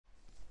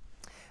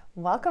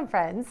Welcome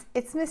friends,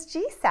 it's Miss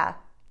Gisa.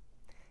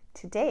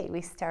 Today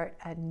we start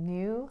a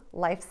new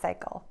life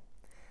cycle.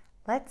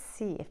 Let's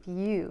see if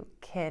you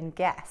can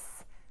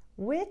guess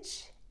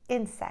which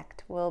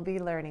insect we'll be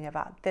learning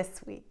about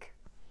this week.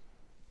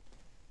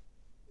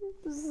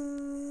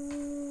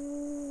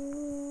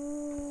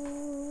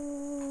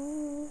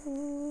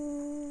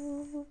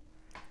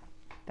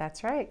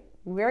 That's right,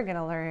 we're going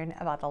to learn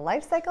about the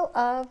life cycle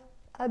of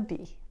a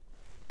bee.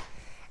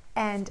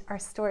 And our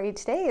story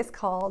today is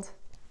called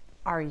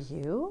Are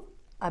You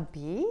a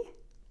Bee?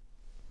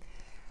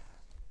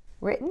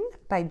 Written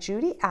by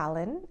Judy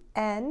Allen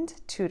and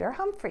Tudor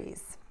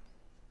Humphries.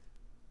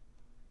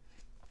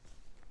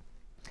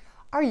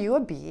 Are you a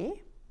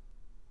bee?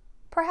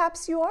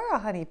 Perhaps you are a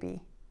honeybee.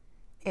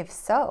 If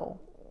so,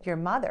 your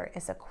mother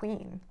is a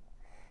queen.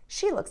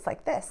 She looks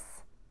like this,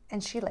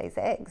 and she lays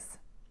eggs.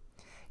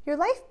 Your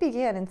life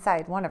began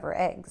inside one of her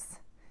eggs.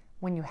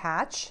 When you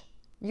hatch,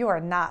 you are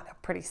not a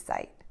pretty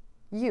sight.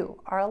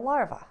 You are a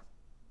larva.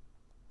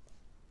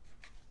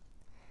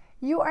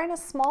 You are in a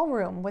small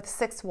room with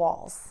 6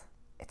 walls.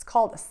 It's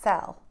called a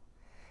cell.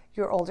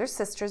 Your older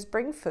sisters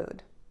bring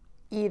food.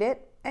 Eat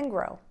it and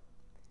grow.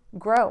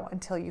 Grow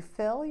until you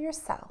fill your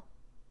cell.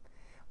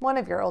 One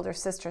of your older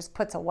sisters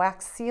puts a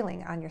wax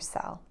ceiling on your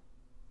cell.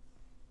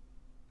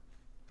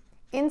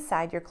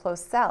 Inside your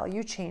closed cell,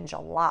 you change a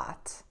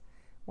lot.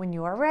 When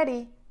you are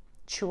ready,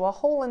 chew a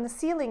hole in the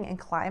ceiling and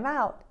climb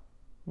out.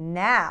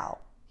 Now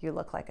you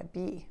look like a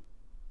bee.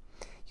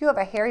 You have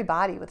a hairy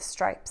body with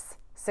stripes,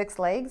 6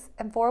 legs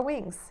and 4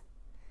 wings.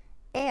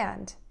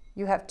 And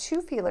you have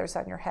 2 feelers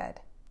on your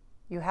head.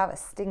 You have a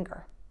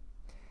stinger.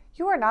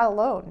 You are not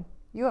alone.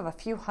 You have a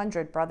few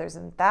hundred brothers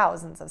and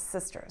thousands of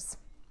sisters.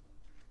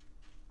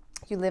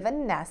 You live in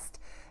a nest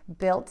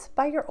built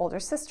by your older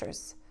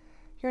sisters.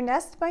 Your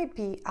nest might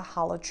be a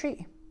hollow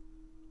tree.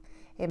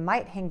 It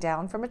might hang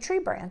down from a tree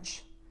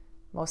branch.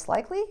 Most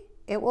likely,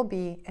 it will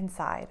be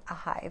inside a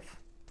hive.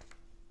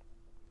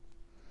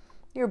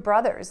 Your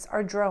brothers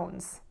are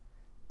drones.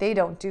 They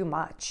don't do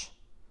much.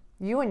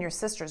 You and your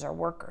sisters are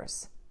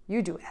workers.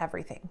 You do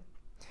everything.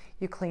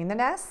 You clean the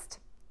nest,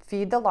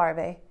 feed the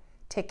larvae,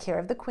 take care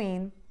of the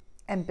queen,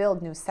 and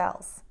build new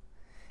cells.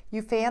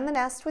 You fan the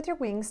nest with your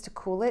wings to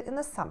cool it in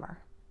the summer.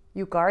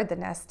 You guard the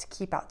nest to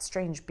keep out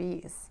strange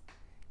bees.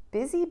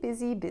 Busy,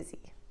 busy,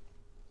 busy.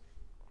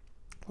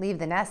 Leave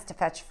the nest to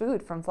fetch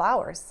food from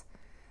flowers.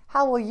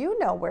 How will you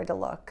know where to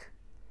look?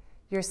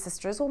 Your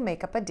sisters will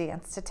make up a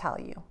dance to tell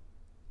you.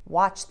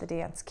 Watch the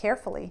dance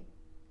carefully.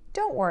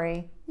 Don't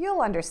worry,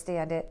 you'll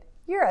understand it.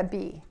 You're a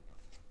bee.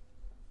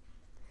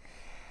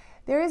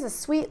 There is a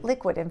sweet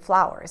liquid in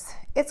flowers.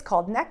 It's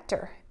called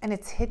nectar, and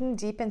it's hidden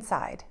deep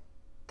inside.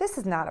 This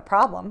is not a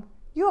problem.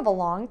 You have a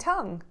long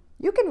tongue.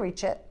 You can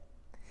reach it.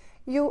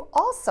 You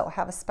also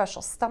have a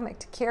special stomach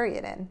to carry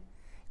it in.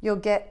 You'll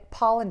get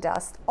pollen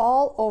dust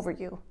all over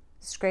you.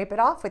 Scrape it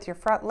off with your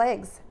front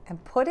legs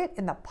and put it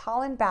in the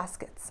pollen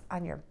baskets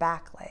on your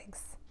back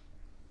legs.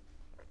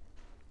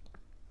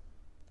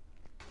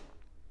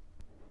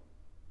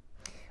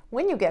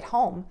 When you get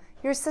home,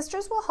 your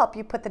sisters will help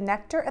you put the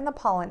nectar and the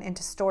pollen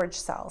into storage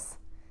cells.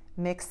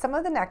 Mix some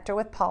of the nectar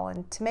with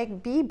pollen to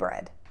make bee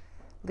bread.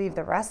 Leave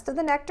the rest of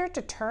the nectar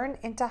to turn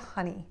into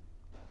honey.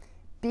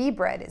 Bee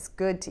bread is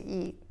good to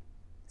eat.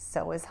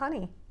 So is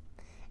honey.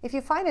 If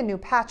you find a new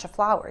patch of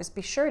flowers,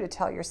 be sure to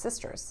tell your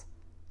sisters.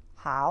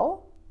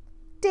 How?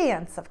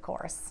 Dance, of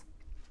course.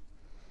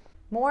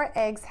 More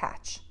eggs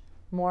hatch.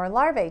 More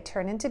larvae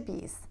turn into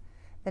bees.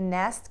 The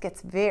nest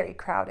gets very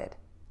crowded.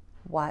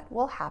 What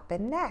will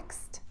happen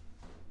next?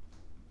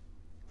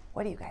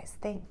 What do you guys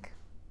think?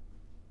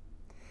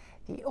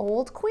 The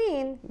old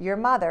queen, your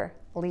mother,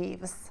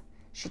 leaves.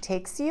 She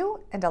takes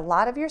you and a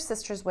lot of your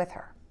sisters with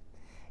her.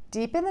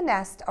 Deep in the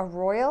nest, a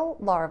royal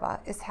larva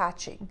is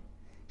hatching.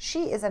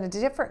 She is in a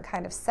different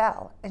kind of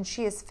cell, and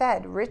she is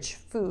fed rich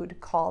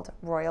food called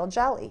royal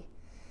jelly.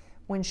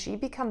 When she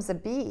becomes a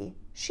bee,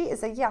 she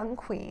is a young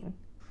queen.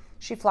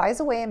 She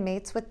flies away and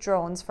mates with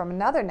drones from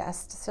another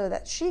nest so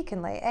that she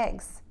can lay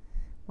eggs.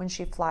 When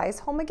she flies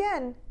home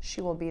again, she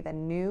will be the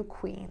new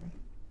queen.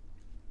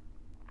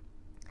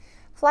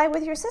 Fly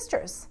with your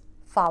sisters.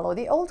 Follow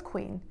the old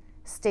queen.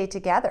 Stay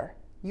together.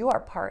 You are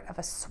part of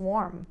a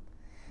swarm.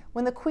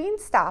 When the queen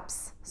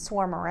stops,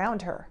 swarm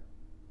around her.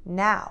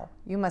 Now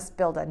you must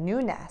build a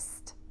new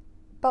nest.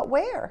 But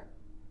where?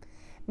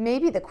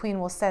 Maybe the queen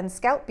will send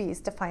scout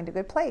bees to find a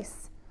good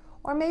place.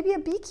 Or maybe a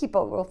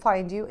beekeeper will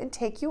find you and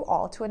take you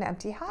all to an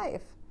empty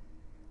hive.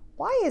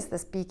 Why is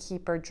this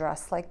beekeeper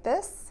dressed like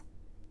this?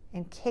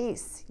 In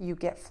case you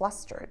get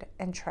flustered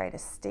and try to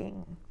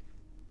sting.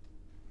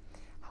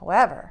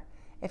 However,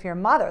 if your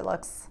mother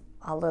looks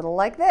a little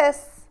like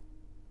this,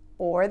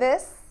 or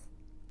this,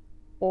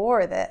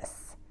 or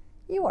this,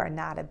 you are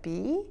not a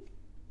bee.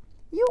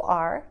 You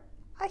are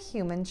a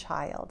human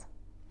child.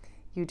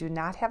 You do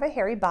not have a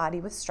hairy body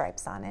with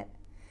stripes on it.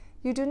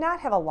 You do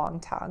not have a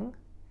long tongue.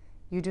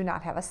 You do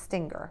not have a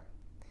stinger.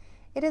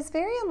 It is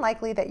very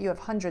unlikely that you have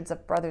hundreds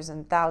of brothers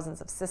and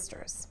thousands of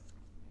sisters.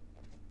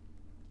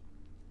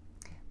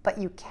 But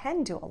you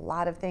can do a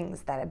lot of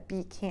things that a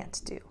bee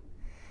can't do.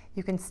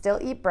 You can still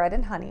eat bread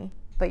and honey,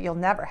 but you'll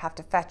never have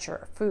to fetch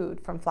your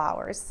food from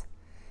flowers.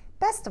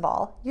 Best of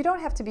all, you don't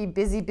have to be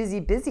busy, busy,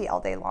 busy all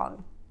day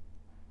long.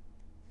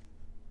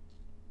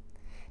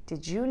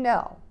 Did you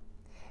know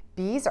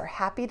bees are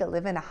happy to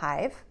live in a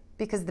hive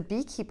because the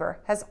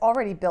beekeeper has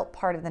already built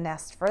part of the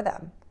nest for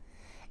them?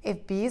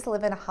 If bees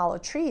live in a hollow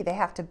tree, they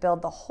have to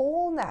build the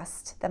whole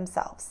nest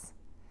themselves.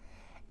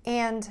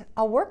 And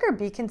a worker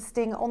bee can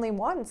sting only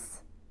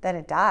once, then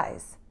it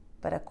dies,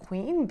 but a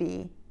queen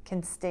bee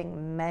can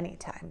sting many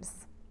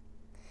times.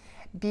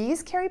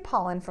 Bees carry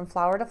pollen from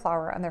flower to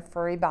flower on their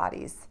furry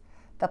bodies.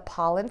 The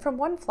pollen from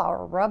one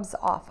flower rubs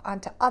off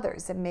onto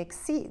others and makes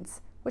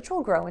seeds, which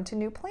will grow into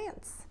new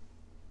plants.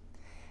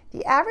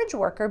 The average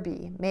worker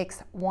bee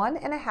makes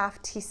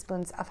 1.5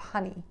 teaspoons of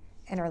honey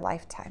in her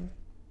lifetime.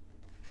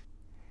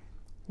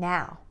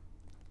 Now,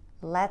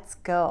 let's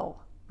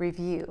go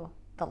review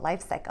the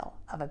life cycle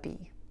of a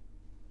bee.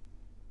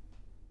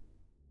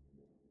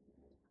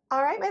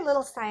 All right, my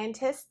little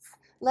scientists,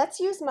 let's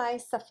use my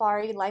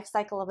Safari Life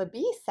Cycle of a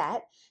Bee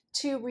set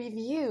to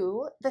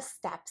review the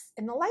steps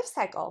in the life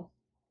cycle.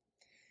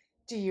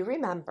 Do you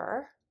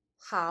remember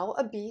how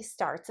a bee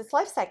starts its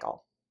life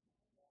cycle?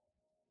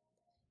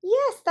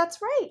 Yes,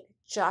 that's right.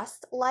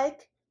 Just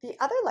like the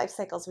other life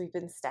cycles we've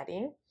been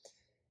studying,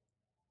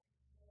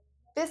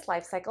 this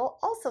life cycle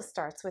also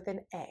starts with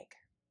an egg.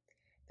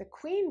 The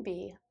queen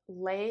bee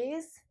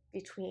lays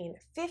between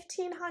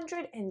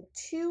 1,500 and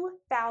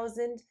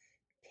 2,000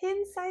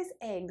 pin-sized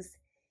eggs,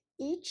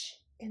 each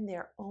in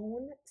their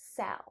own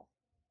cell.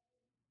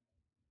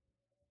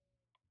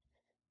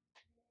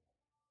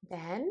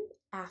 Then,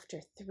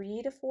 after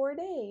 3 to 4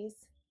 days,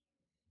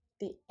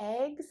 the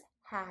eggs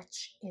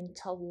hatch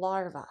into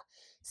larvae.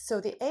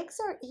 So the eggs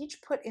are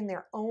each put in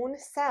their own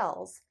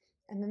cells,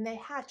 and then they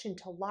hatch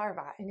into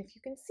larvae. And if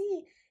you can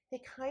see,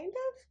 they kind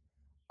of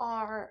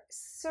are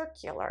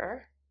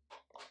circular,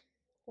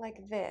 like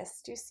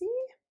this. Do you see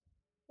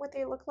what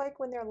they look like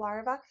when they're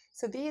larvae?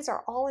 So these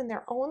are all in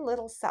their own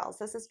little cells.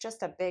 This is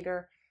just a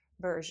bigger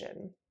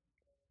version.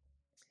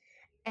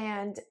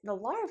 And the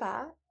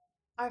larvae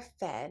are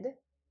fed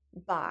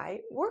by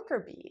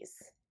worker bees.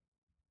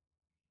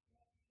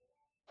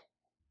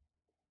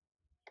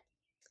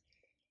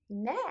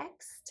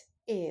 Next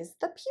is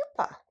the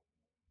pupa.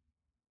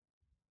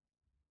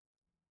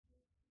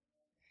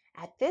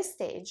 At this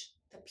stage,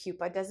 the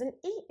pupa doesn't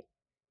eat,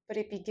 but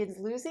it begins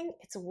losing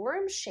its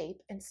worm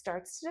shape and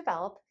starts to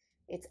develop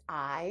its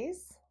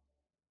eyes,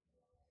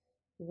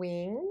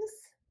 wings,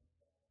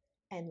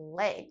 and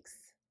legs.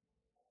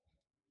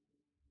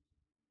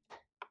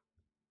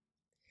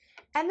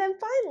 And then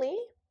finally,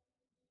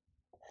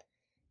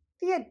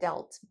 the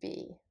adult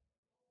bee.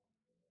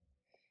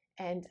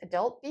 And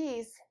adult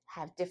bees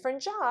have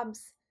different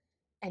jobs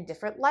and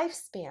different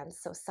lifespans.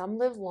 So some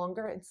live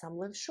longer and some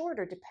live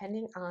shorter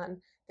depending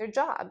on their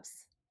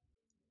jobs.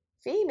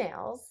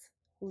 Females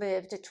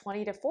live to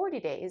 20 to 40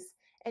 days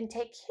and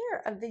take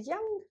care of the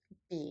young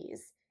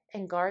bees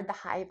and guard the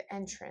hive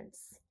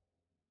entrance.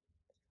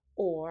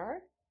 Or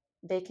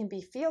they can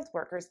be field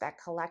workers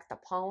that collect the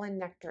pollen,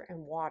 nectar, and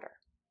water.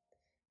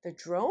 The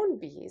drone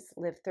bees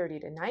live 30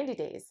 to 90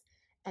 days,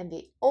 and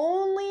the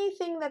only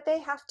thing that they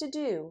have to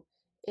do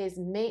is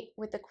mate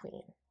with the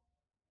queen.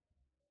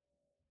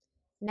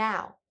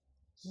 Now,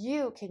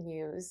 you can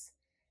use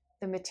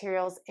the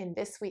materials in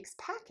this week's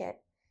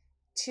packet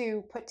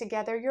to put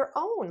together your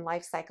own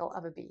life cycle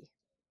of a bee.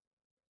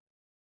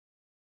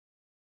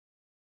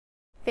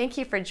 Thank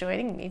you for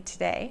joining me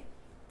today.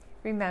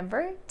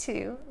 Remember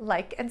to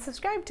like and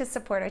subscribe to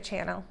support our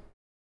channel.